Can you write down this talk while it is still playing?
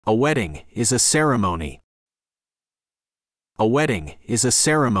A wedding is a ceremony. A wedding is a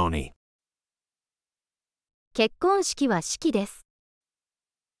ceremony. 結婚式は式です。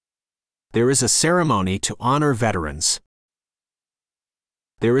There is a ceremony to honor veterans.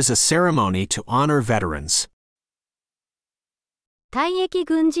 There is a ceremony to honor veterans. 退役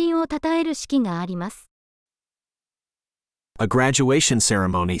軍人を称える式があります。A graduation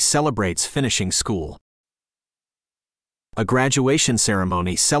ceremony celebrates finishing school. A graduation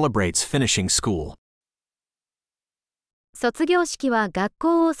ceremony celebrates finishing school. 卒業式は学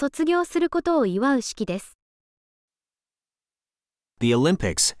校を卒業することを祝う式です。The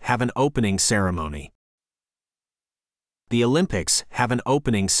Olympics have an opening ceremony. The Olympics have an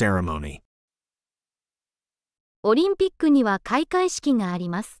opening ceremony. オリンピックには開会式があり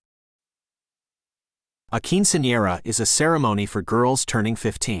ます。A quinceañera is a ceremony for girls turning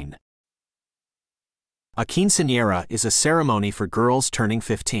 15. A quinceañera is a ceremony for girls turning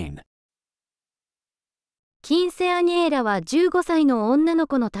 15. キンセアニエーラは15歳の女の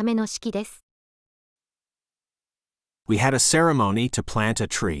子のための式です。We had a ceremony to plant a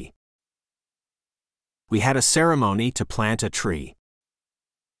tree. We had a ceremony to plant a tree.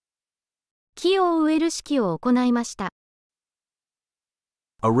 木を植える式を行いました。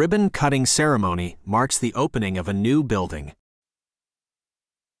A ribbon-cutting ceremony marks the opening of a new building.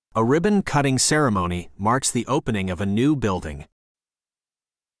 A ribbon-cutting ceremony marks the opening of a new building.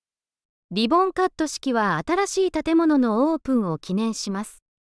 リボンカット式は新しい建物のオープンを記念します。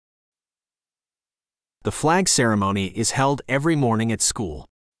The flag ceremony is held every morning at school.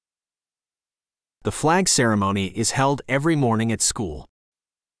 The flag ceremony is held every morning at school.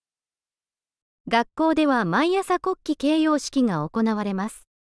 学校では毎朝国旗掲揚式が行われます。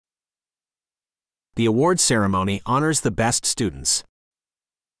The award ceremony honors the best students.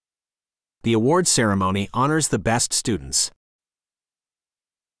 The award ceremony honors the best students.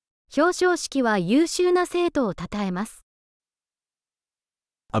 表彰式は優秀な生徒を称えます。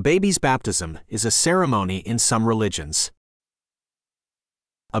A baby's baptism is a ceremony in some religions.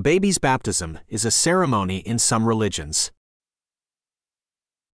 A baby's baptism is a ceremony in some religions.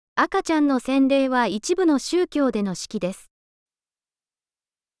 赤ちゃんの洗礼は一部の宗教での式です。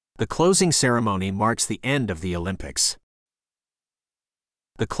The closing ceremony marks the end of the Olympics.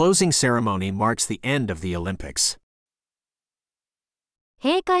 The closing ceremony marks the end of the Olympics.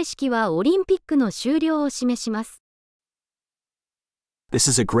 閉会式はオリンピックの終了を示します。This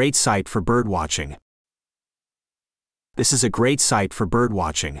is a great site for bird watching. This is a great site for bird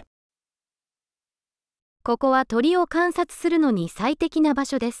watching. ここは鳥を観察するのに最適な場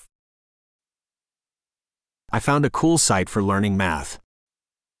所です。I found a cool site for learning math.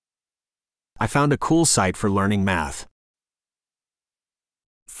 I found a cool site for learning math.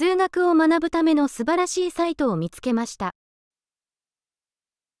 数学を学ぶための素晴らしいサイトを見つけました。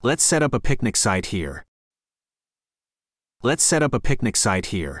Let's set up a picnic site here. Let's set up a picnic site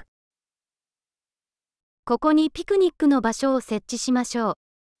here. ここにピクニックの場所を設置しましょう。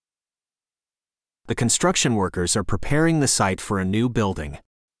The construction workers are preparing the site for a new building.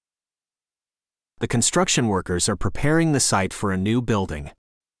 The construction workers are preparing the site for a new building.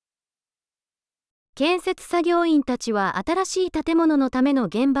 建設作業員たちは新しい建物のための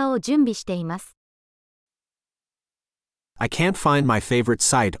現場を準備しています。I can't find my favorite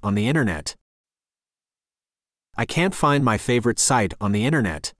site on the internet. I can't find my favorite site on the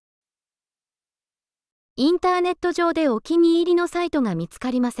internet. インターネット上でお気に入りのサイトが見つ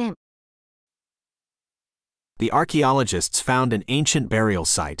かりません。The archaeologists found an ancient burial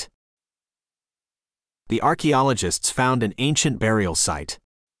site. The archaeologists found an ancient burial site.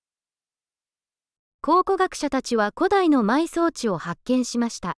 考古学者たちは古代の埋葬地を発見しま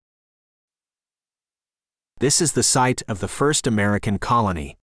した。This is the site of the first American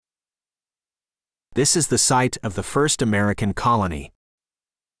colony. This is the site of the first American colony.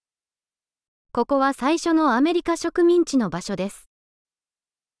 ここは最初のアメリカ植民地の場所です。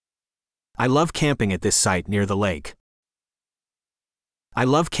I love camping at this site near the lake. I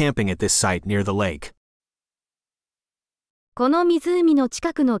love camping at this site near the lake. この湖の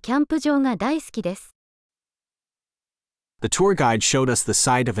近くのキャンプ場が大好きです。The tour guide showed us the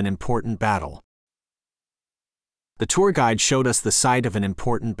site of an important battle. The tour guide showed us the site of an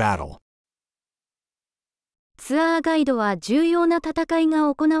important battle. ツアーガイドは重要な戦い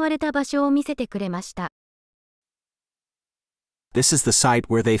が行われた場所を見せてくれました。This is the site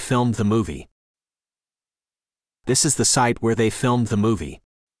where they filmed the movie. This is the site where they filmed the movie.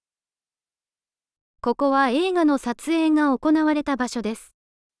 ここは映画の撮影が行われた場所です。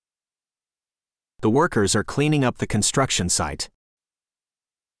The workers are cleaning up the construction site.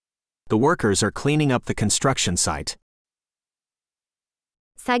 The workers are cleaning up the construction site.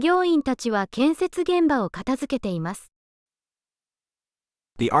 作業員たちは建設現場を片付けています。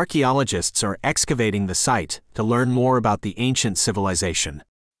The archaeologists are excavating the site to learn more about the ancient civilization.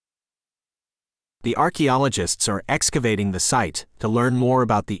 The archaeologists are excavating the site to learn more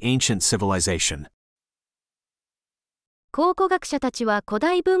about the ancient civilization. 考古学者たちは古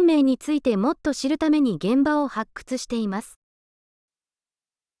代文明についてもっと知るために現場を発掘しています。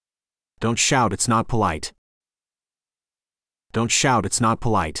Don't shout, it's not polite. Don't shout, it's not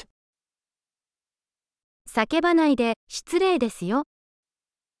polite. 叫ばないで、失礼ですよ。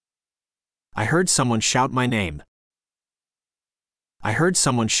I heard someone shout my name. I heard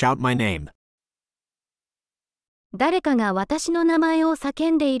someone shout my name. 誰かが私の名前を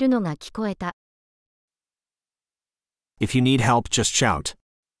叫んでいるのが聞こえた。If you need help, just shout.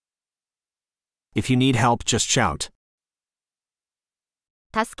 If you need help, just shout.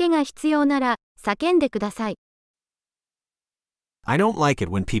 助けが必要なら、叫んでください。I don't like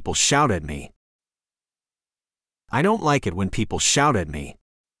it when people shout at me. I don't like it when people shout at me.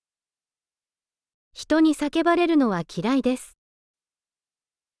 人に叫ばれるのは嫌いです。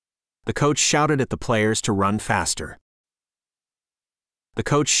The coach shouted at the players to run faster. The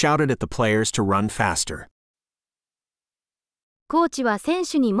coach shouted at the players to run faster. コーチは選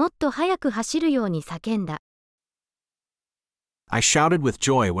手にもっと速く走るように叫んだ。I shouted with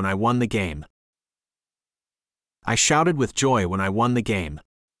joy when I won the game. I shouted with joy when I won the game.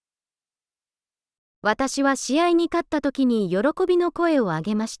 私は試合に勝った時に喜びの声を上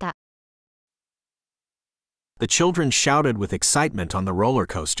げました。The children shouted with excitement on the roller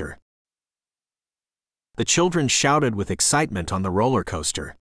coaster. The children shouted with excitement on the roller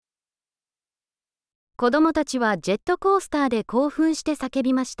coaster. 子供たちはジェットコースターで興奮して叫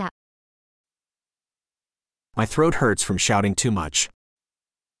びました。My throat hurts from shouting too much.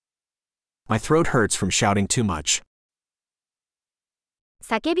 My throat hurts from shouting too much.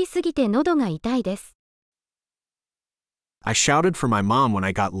 叫びすぎて喉が痛いです。I shouted for my mom when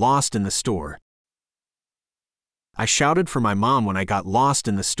I got lost in the store. I shouted for my mom when I got lost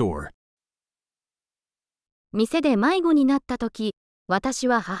in the store. 店で迷子になった時、私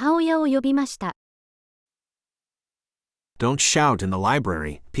は母親を呼びました。Don't shout in the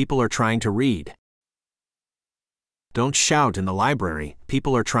library, people are trying to read. Don't shout in the library,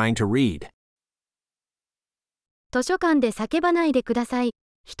 people are trying to read. 図書館で叫ばないでください。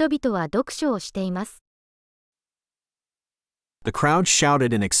人々は読書をしています。The crowd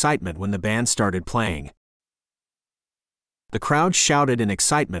shouted in excitement when the band started playing. The crowd shouted in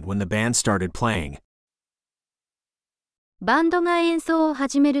excitement when the band started playing. バンドが演奏を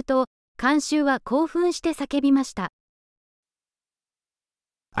始めると、観衆は興奮して叫びました。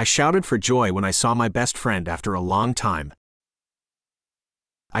I shouted for joy when I saw my best friend after a long time.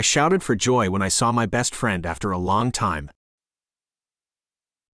 I shouted for joy when I saw my best friend after a long time.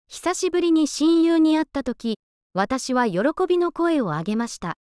 久しぶりに親友に会ったとき、私は喜びの声を上げまし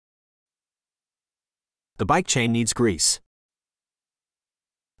た。The bike chain needs grease.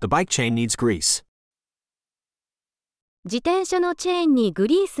 The bike chain needs grease. 自転車のチェーンにグ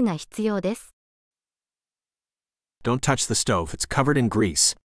リースが必要です。Don't touch the stove, it's covered in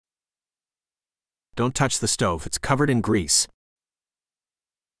grease. Don't touch the stove, it's covered in grease.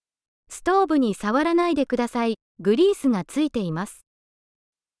 ストーブに触らないでください。グリースがついています。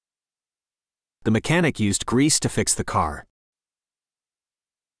The mechanic used grease to fix the car.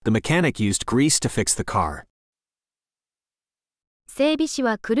 The mechanic used grease to fix the car. 整備士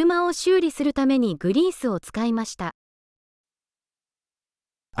は車を修理するためにグリースを使いました。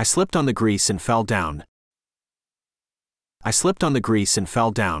I slipped on the grease and fell down. I slipped on the grease and fell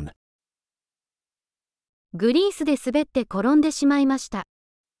down. グリースで滑って転んでしまいました。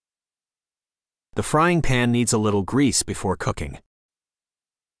The frying pan needs a little grease before cooking.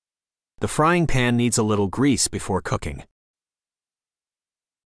 The frying pan needs a little grease before cooking.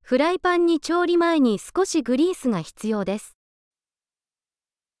 フライパンに調理前に少しグリースが必要です。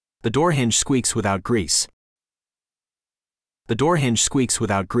The door hinge squeaks without grease. The door hinge squeaks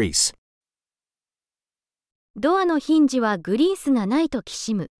without grease. ドアのヒンジはグリースがないとき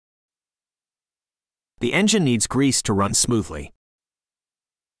しむ。The engine needs grease to run smoothly.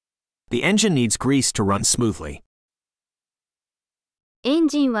 The engine needs grease to run smoothly. エン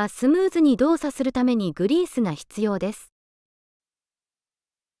ジンはスムーズに動作するためにグリースが必要です。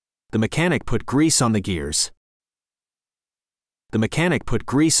The mechanic put grease on the gears. The mechanic put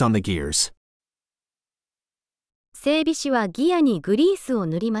grease on the gears. 整備士はギアにグリースを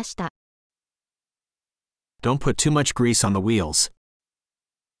塗りました。Don't put too much grease on the wheels.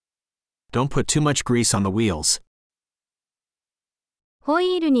 Don't put too much grease on the wheels. ホ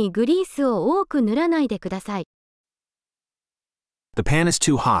イールにグリースを多く塗らないでください。The pan is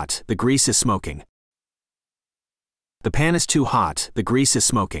too hot, the grease is smoking. The pan is too hot, the grease is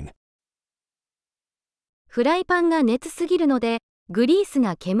smoking. フライパンが熱すぎるので、グリース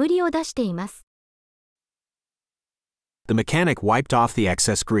が煙を出しています。The mechanic wiped off the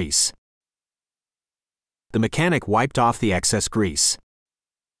excess grease. The mechanic wiped off the excess grease.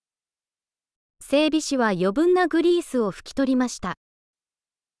 整備士は余分なグリースを拭き取りました。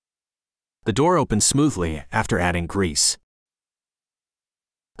The door opened smoothly after adding grease.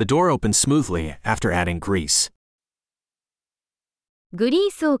 The door opened smoothly after adding grease. グリ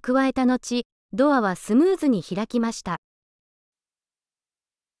ースを加えた後、ドアはスムーズに開きました。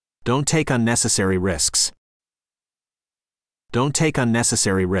Don't take unnecessary risks. Don't take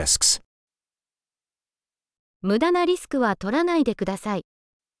unnecessary risks. 無駄なリスクは取らないでください。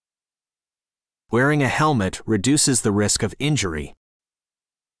Wearing a helmet reduces the risk of injury.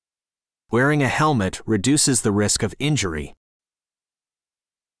 Wearing a helmet reduces the risk of injury.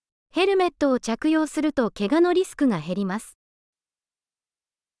 ヘルメットを着用すると怪我のリスクが減ります。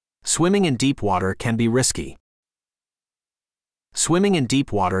Swimming in deep water can be risky. Swimming in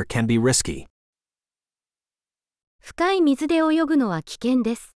deep water can be risky. 深い水で泳ぐのは危険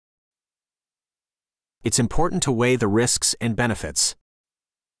です。It's important to weigh the risks and benefits.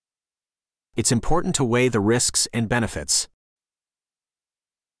 It's important to weigh the risks and benefits.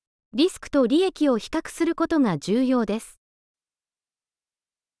 リスクと利益を比較することが重要です。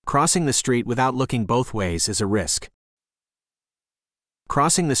Crossing the street without looking both ways is a risk.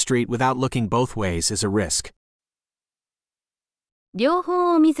 Crossing the street without looking both ways is a risk. 両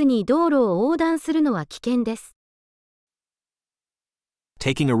方を見ずに道路を横断するのは危険です。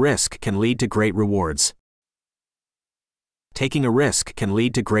Taking a risk can lead to great rewards. Taking a risk can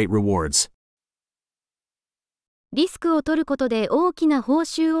lead to great rewards. リスクを取ることで大きな報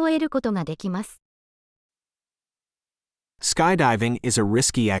酬を得ることができます。Skydiving is a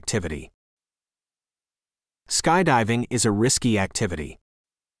risky activity. Skydiving is a risky activity.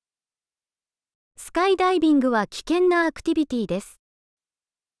 スカイダイビングは危険なアクティビティです。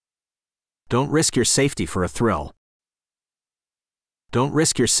Don't risk your safety for a thrill. Don't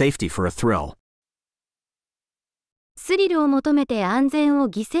risk your safety for a thrill. スリルを求めて安全を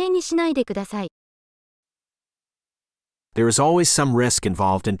犠牲にしないでください。There is always some risk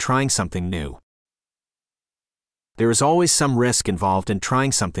involved in trying something new. There is always some risk involved in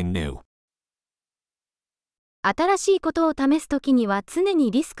trying something new. 新しいことを試すときには常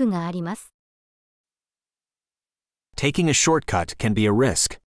にリスクがあります。Taking a shortcut can be a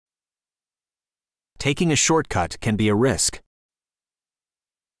risk. Taking a shortcut can be a risk.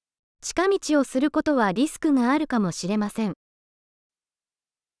 近道をすることはリスクがあるかもしれません。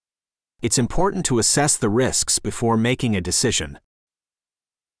It's important to assess the risks before making a decision.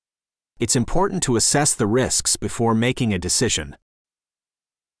 It's important to assess the risks before making a decision.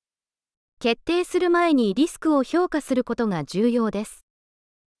 決定する前にリスクを評価することが重要です。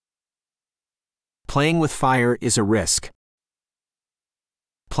Playing with fire is a risk.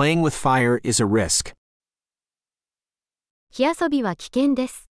 Playing with fire is a risk. 火遊びは危険で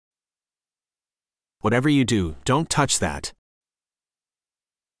す。Whatever you do, don't touch that.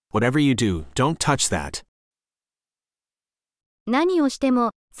 Whatever you do, don't touch that. 何をして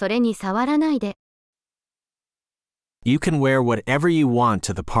も、それに触らないで。You can wear whatever you want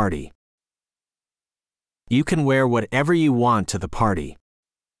to the party. You can wear whatever you want to the party.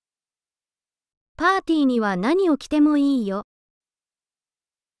 パーティーには何を着てもいいよ。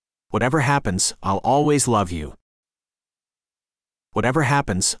Whatever happens, I'll always love you. Whatever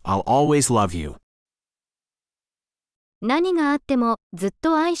happens, I'll always love you. 何があってもずっ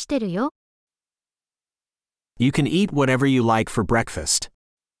と愛してるよ。You can eat whatever you like for breakfast.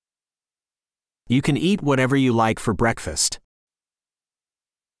 You can eat whatever you like for breakfast.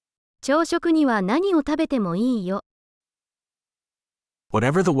 朝食には何を食べてもいいよ。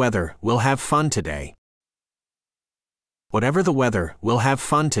Whatever the weather, we'll have fun today. Whatever the weather, we'll have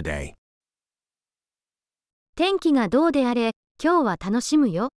fun today. 天気がどうであれ、今日は楽しむ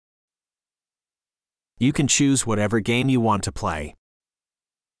よ。You can choose whatever game you want to play.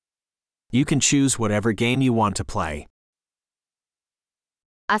 You can choose whatever game you want to play.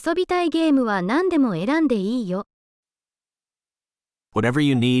 遊びたいゲームは何でも選んでいいよ。Whatever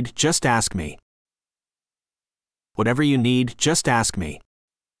you need, just ask me. Whatever you need, just ask me.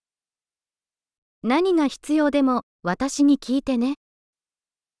 何が必要でも私に聞いてね。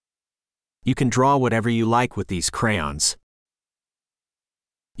You can draw whatever you like with these crayons.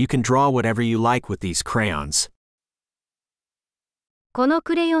 You can draw whatever you like with these crayons. この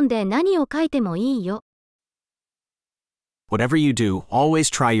クレヨンで何を描いてもいいよ。Whatever you do, always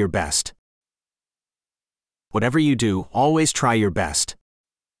try your best. Whatever you do, always try your best.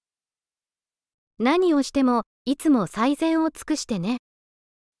 何をしても、いつも最善を尽くしてね。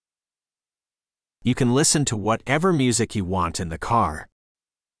You can listen to whatever music you want in the car.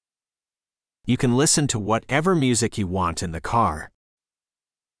 You can listen to whatever music you want in the car.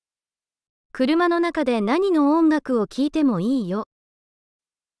 車の中で何の音楽を聴いてもいいよ。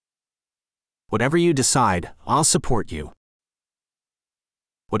Whatever you decide, I'll support you.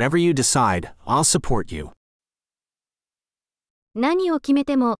 Whatever you decide, I'll support you. 何を決め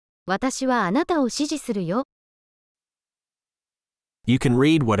ても、私はあなたを支持するよ。You can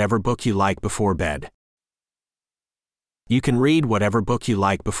read whatever book you like before bed. You can read whatever book you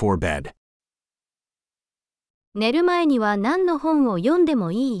like before bed. 寝る前には何の本を読んで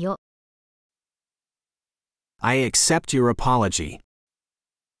もいいよ。I accept your apology.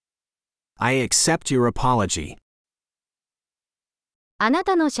 I accept your apology. あな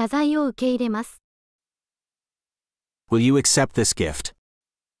たの謝罪を受け入れます。Will you accept this gift?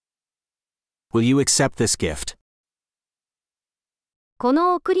 Will you accept this gift? こ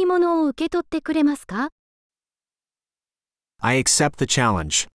の贈り物を受け取ってくれますか？ I accept the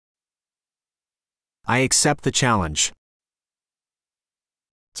challenge. I accept the challenge.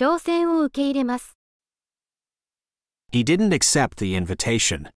 挑戦を受け入れます。He didn't accept the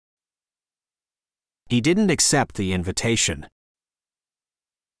invitation. He didn't accept the invitation.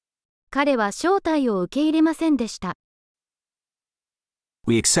 彼は招待を受け入れませんでした。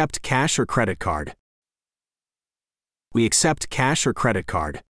We accept cash or credit card. We accept cash or credit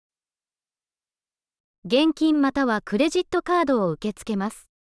card. 現金またはクレジットカードを受け付けます。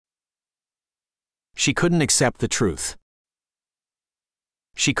She couldn't accept the truth.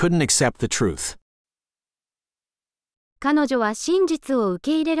 She couldn't accept the truth. 彼女は真実を受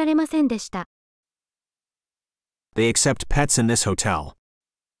け入れられませんでした。They accept pets in this hotel.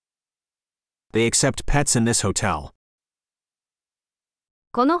 They accept pets in this hotel.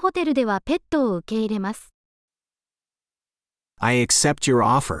 このホテルではペットを受け入れます。I accept your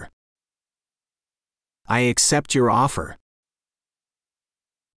offer. I accept your offer.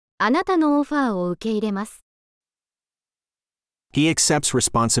 あなたのオファーを受け入れます。He accepts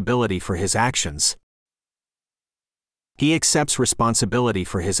responsibility for his actions. He accepts responsibility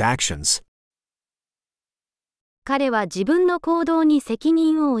for his actions. 彼は自分の行動に責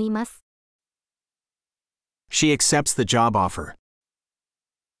任を負います。She accepts the job offer.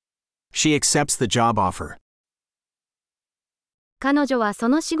 She accepts the job offer. 彼女はそ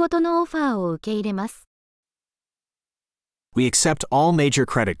の仕事のオファーを受け入れます。We accept all major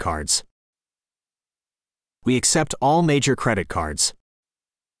credit cards. We accept all major credit cards.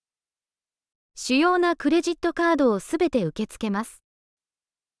 主要なクレジットカードをすべて受け付けます。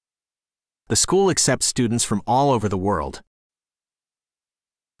The school accepts students from all over the world.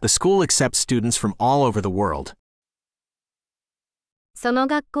 The school accepts students from all over the world. その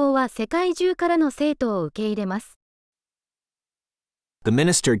学校は世界中からの生徒を受け入れます。The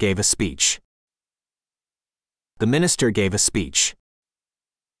minister gave a speech. The minister gave a speech.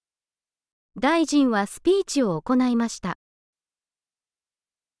 大臣はスピーチを行いました。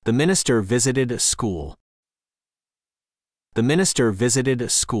The minister visited a school. The minister visited a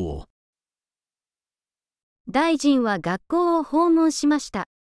school. 大臣は学校を訪問しました。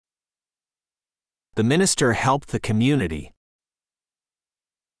The minister helped the community.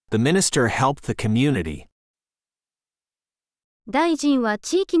 The minister helped the community. 大臣は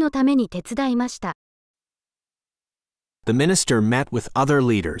地域のために手伝いました。The minister met with other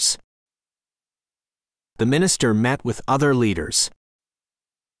leaders. The minister met with other leaders.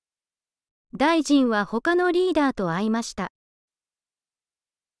 大臣は他のリーダーと会いました。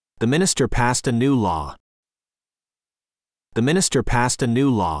The minister passed a new law. The minister passed a new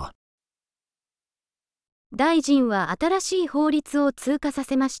law. 大臣は新しい法律を通過さ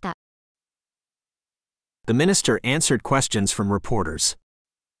せました。The minister answered questions from reporters.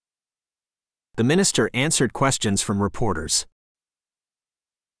 The minister answered questions from reporters.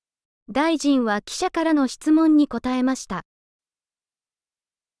 大臣は記者からの質問に答えました。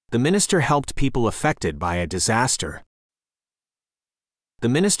The minister helped people affected by a disaster. The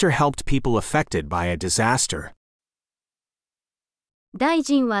minister helped people affected by a disaster. 大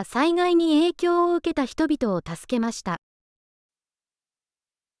臣は災害に影響を受けた人々を助けました。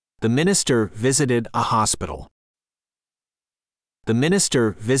The minister visited a hospital. The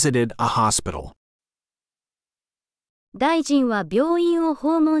minister visited a hospital. 大臣は病院を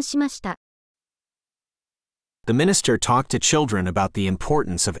訪問しました。The minister talked to children about the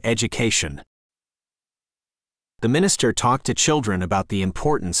importance of education. The minister talked to children about the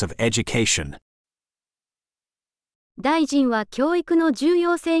importance of education. 大臣は教育の重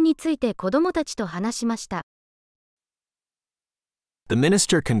要性について子どもたちと話しました。The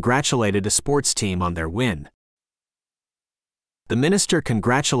minister congratulated a sports team on their win. The minister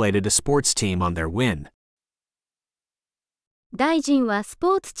congratulated a sports team on their win. 大臣はス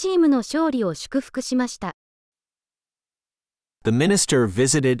ポーツチームの勝利を祝福しました。The minister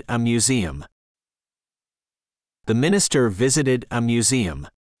visited a museum. The minister visited a museum.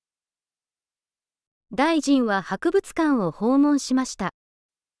 大臣は博物館を訪問しました。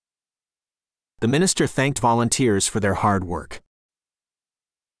The minister thanked volunteers for their hard work.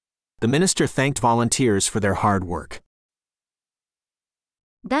 The minister thanked volunteers for their hard work.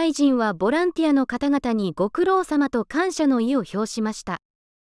 大臣はボランティアの方々にご苦労様と感謝の意を表しました。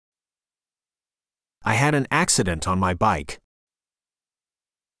I had an accident on my bike.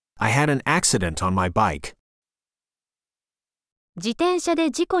 I had an accident on my bike. 自転車で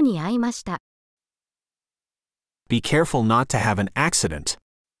事故に遭いました。Be careful not to have an accident.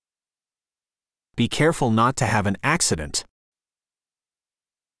 Be careful not to have an accident.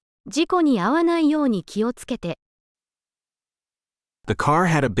 事故に遭わないように気をつけて。The car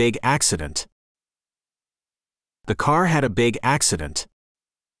had a big accident. The car had a big accident.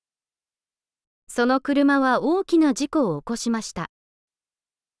 その車は大きな事故を起こしました。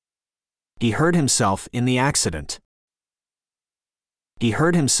He hurt himself in the accident. He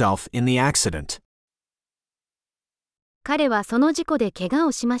hurt himself in the accident. 彼はその事故で怪我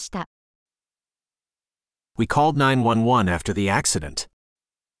をしました。We called 911 after the accident.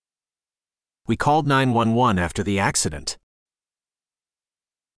 We called 911 after the accident.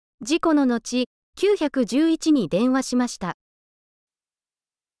 事故の後、911に電話しました。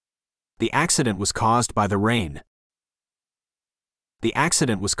The accident was caused by the rain. The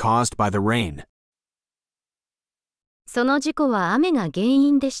accident was caused by the rain. その事故は雨が原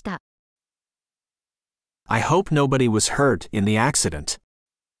因でした。I hope nobody was hurt in the accident.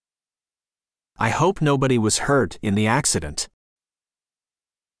 I hope nobody was hurt in the accident.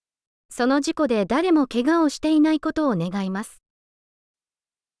 その事故で誰も怪我をしていないことを願います。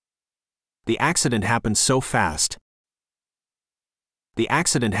The accident happened so fast. The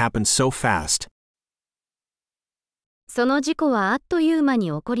accident happened so fast. その事故はあっという間に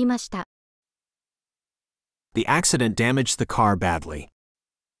起こりました。The accident damaged the car badly.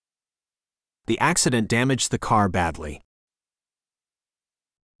 The accident damaged the car badly.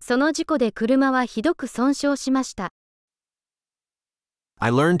 その事故で車はひどく損傷しました。I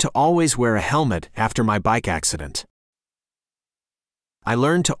learned to always wear a helmet after my bike accident. I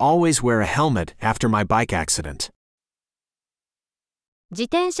learned to always wear a helmet after my bike accident. 自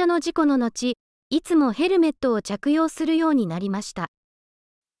転車の事故の後、いつもヘルメットを着用するようになりました。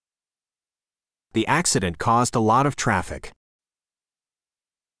The accident caused a lot of traffic.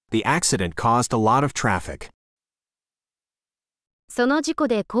 The accident caused a lot of traffic. その事故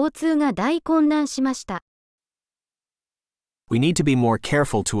で交通が大混乱しました。We need to be more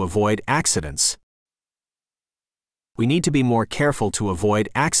careful to avoid accidents. We need to be more careful to avoid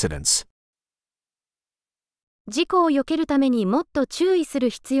accidents. 事故を避けるためにもっと注意する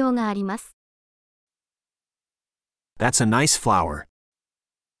必要があります。That's a nice flower.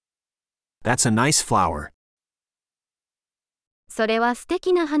 That's a nice flower. それは素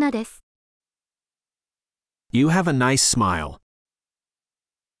敵な花です。You have a nice smile.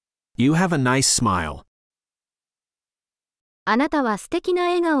 You have a nice smile. あなたは素敵な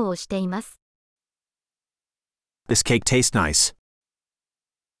笑顔をしています。This cake tastes nice.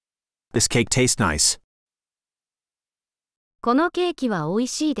 This cake tastes nice. このケーキは美味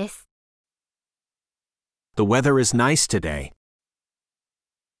しいです。The weather is nice today.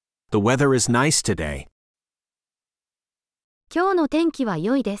 The weather is nice today. 今日の天気は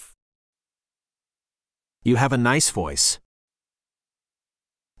良いです。You have a nice voice.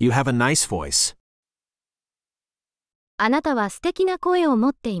 You have a nice voice. あなたは素敵な声を持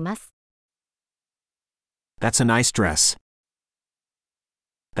っています。That's a nice dress.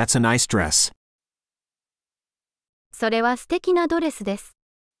 That's a nice dress. それは素敵なドレスです。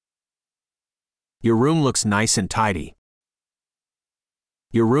Your room looks nice and tidy.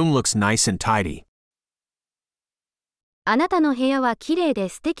 Your room looks nice and tidy. あなたの部屋はきれいで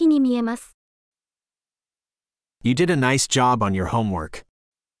素敵に見えます。You did a nice job on your homework.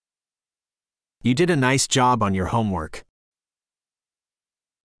 You did a nice job on your homework.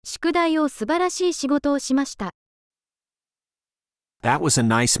 宿題を素晴らしい仕事をしました。That was a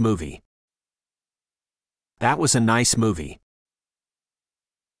nice movie. That was a nice movie.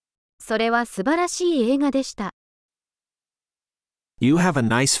 それは素晴らしい映画でした。You have a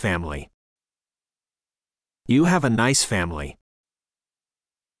nice family. You have a nice family.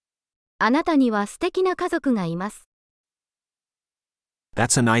 あなたには素敵な家族がいます。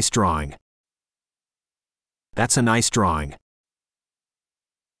That's a nice drawing. That's a nice drawing.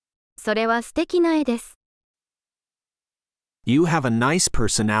 それは素敵な絵です。You have a nice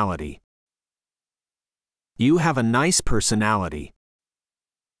personality. You have a nice personality.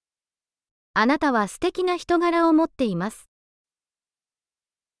 あなたは素敵な人柄を持っています。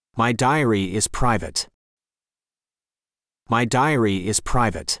My diary is private. My diary is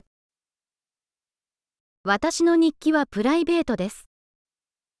private. 私の日記はプライベートです。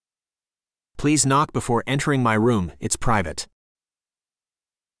Please knock before entering my room, it's private.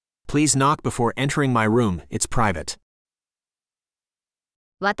 Please knock before entering my room, it's private.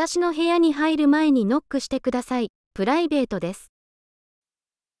 私の部屋に入る前にノックしてください。プライベートです。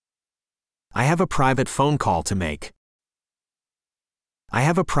I have a private phone call to make. I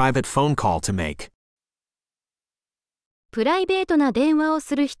have a private phone call to make. プライベートな電話を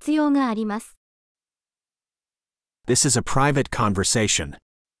する必要があります。This is a private conversation.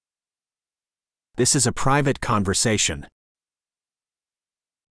 This is a private conversation.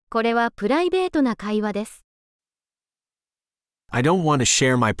 これはプライベートな会話です。I don't want to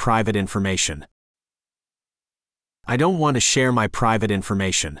share my private information. I don't want to share my private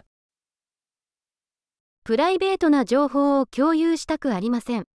information. プライベートな情報を共有したくありま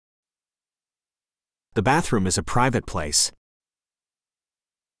せん。The bathroom is a private place.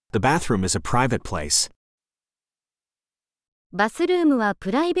 The bathroom is a private place. バスルームは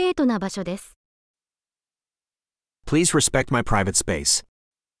プライベートな場所です。Please respect my private space.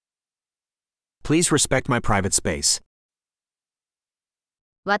 Please respect my private space.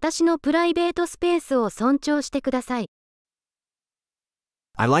 私のプライベートスペースを尊重してください。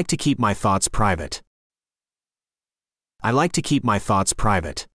I like to keep my thoughts private. I like to keep my thoughts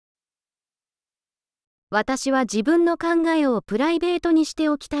private. 私は自分の考えをプライベートにして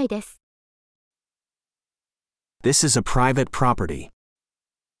おきたいです。This is a private property.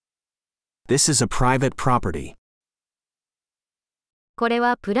 This is a private property. これ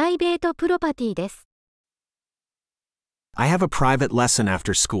はプライベートプロパティです。I have a private lesson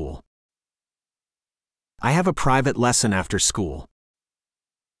after school. I have a private lesson after school.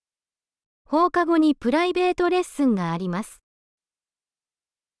 放課後にプライベートレッスンがあります。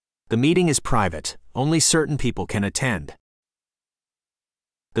The meeting is private. Only certain people can attend.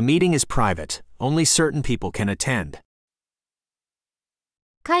 The meeting is private. Only certain people can attend.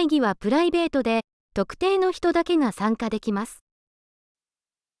 会議はプライベートで、特定の人だけが参加できます。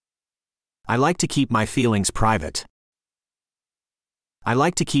I like to keep my feelings private. I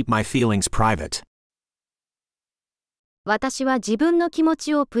like to keep my feelings private. 私は自分の気持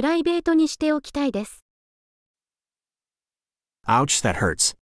ちをプライベートにしておきたいです。Ouch, that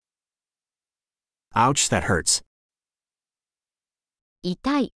hurts. Ouch, that hurts.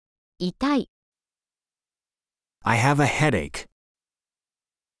 痛い、痛い。I have a headache.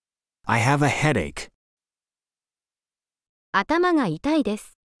 I have a headache. 頭が痛いで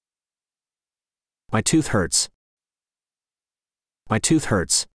す。My tooth hurts. My tooth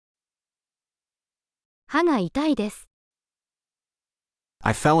hurts. 歯が痛いです。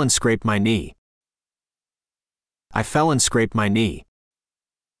I fell and scraped my knee. I fell and scraped my knee.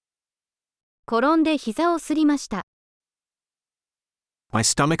 転んで膝をすりました。My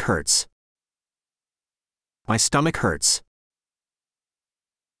stomach hurts. My stomach hurts.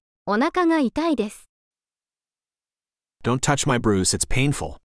 お腹が痛いです。Don't touch my bruise, it's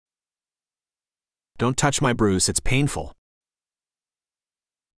painful. Don't touch my bruise, it's painful.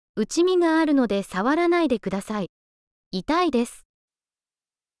 内身があるので触らないでください。痛いです。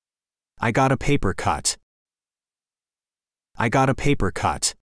I got a paper cut. I got a paper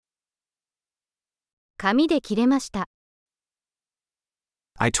cut. 紙で切れました。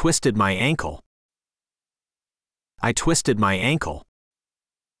I twisted my ankle. I twisted my ankle.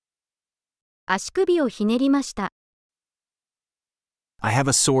 足首をひねりました。I have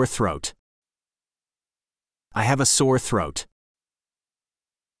a sore throat. I have a sore throat.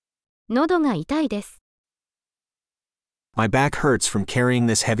 喉が痛いです。My back hurts from carrying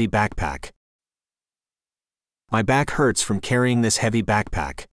this heavy backpack. My back hurts from carrying this heavy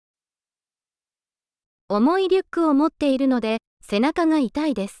backpack. 重いリュックを持っているので、背中が痛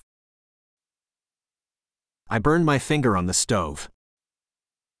いです。I burned my finger on the stove.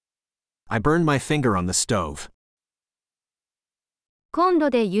 I burned my finger on the stove. コンロ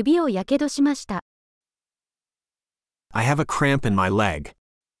で指をやけどしました。I have a cramp in my leg.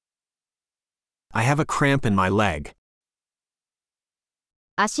 I have a cramp in my leg.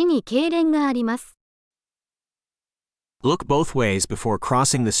 足に痙攣があります。Look both ways before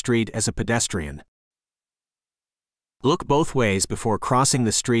crossing the street as a pedestrian. Look both ways before crossing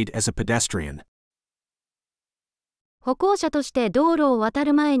the street as a pedestrian. 歩行者として道路を渡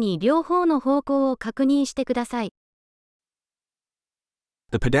る前に両方の方向を確認してください。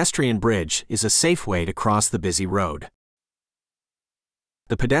The pedestrian bridge is a safe way to cross the busy road.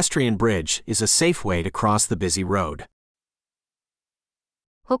 The pedestrian bridge is a safe way to cross the busy road.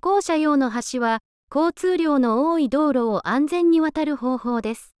 歩行者用の橋は、交通量の多い道路を安全に渡る方法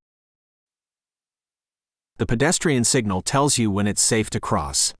です。The pedestrian signal tells you when it's safe to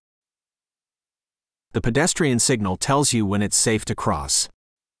cross. The pedestrian signal tells you when it's safe to cross.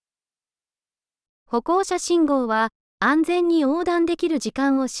 歩行者信号は、安全に横断できる時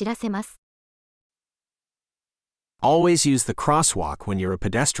間を知らせます。Always use the crosswalk when you're a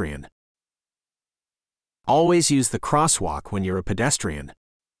pedestrian. Always use the crosswalk when you're a pedestrian.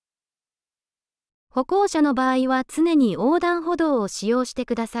 歩行者の場合は常に横断歩道を使用して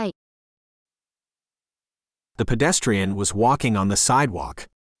ください。The pedestrian was walking on the sidewalk.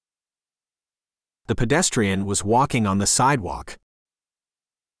 The pedestrian was walking on the sidewalk.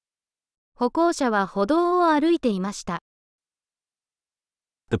 歩行者は歩道を歩いていました。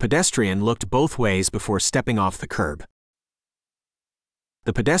The pedestrian looked both ways before stepping off the curb.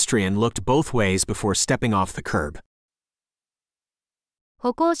 The pedestrian looked both ways before stepping off the curb.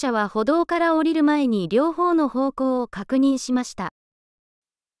 歩行者は歩道から降りる前に両方の方向を確認しました。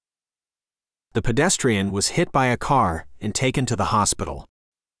The pedestrian was hit by a car and taken to the hospital.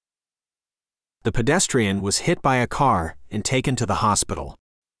 The pedestrian was hit by a car and taken to the hospital.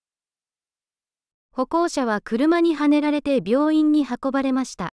 歩行者は車にはねられて病院に運ばれま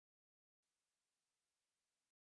した。